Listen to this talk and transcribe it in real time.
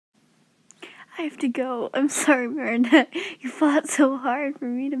I have to go. I'm sorry, Marinette. You fought so hard for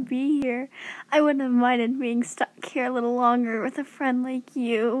me to be here. I wouldn't have minded being stuck here a little longer with a friend like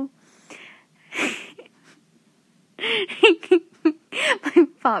you. My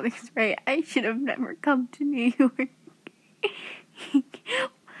father's right. I should have never come to New York.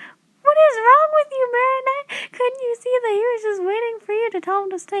 What is wrong with you, Marinette? Couldn't you see that he was just waiting for you to tell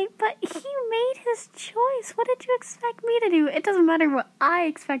him to stay? But he made his choice. What did you expect me to do? It doesn't matter what I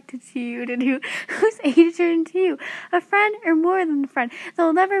expected you to do. Who's Adrian to you? A friend or more than a friend?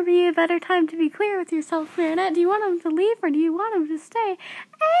 There'll never be a better time to be clear with yourself, Marinette. Do you want him to leave or do you want him to stay?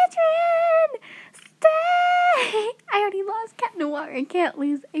 Adrian! Stay! I already lost Cat Noir and can't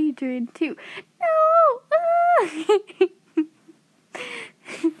lose Adrian too. No!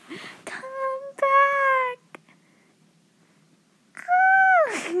 Come back!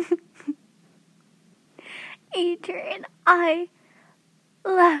 Adrian, I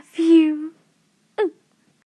left